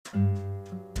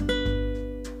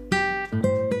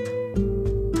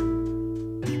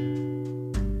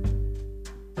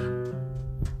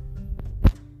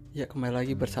kembali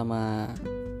lagi bersama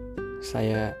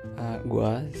saya,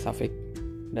 gua Safik,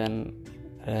 dan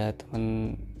ada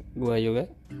teman gua juga,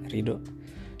 Rido.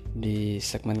 Di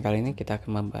segmen kali ini kita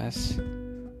akan membahas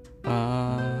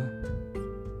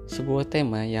sebuah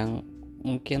tema yang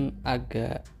mungkin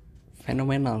agak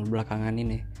fenomenal belakangan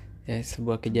ini, ya,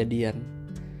 sebuah kejadian,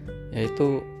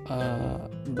 yaitu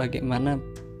bagaimana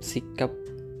sikap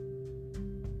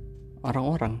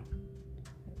orang-orang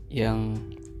yang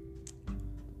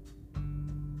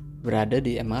berada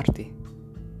di MRT.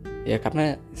 Ya,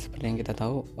 karena seperti yang kita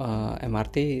tahu,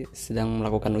 MRT sedang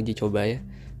melakukan uji coba ya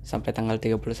sampai tanggal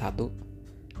 31,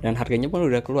 dan harganya pun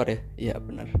udah keluar ya. Iya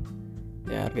benar.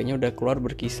 Ya, harganya udah keluar,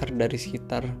 berkisar dari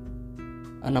sekitar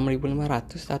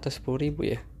 6.500 atau 10.000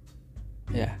 ya.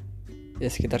 Ya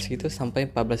sekitar segitu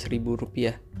sampai 14.000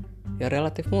 rupiah. Ya,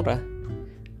 relatif murah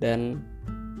dan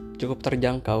cukup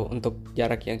terjangkau untuk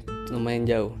jarak yang lumayan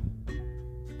jauh.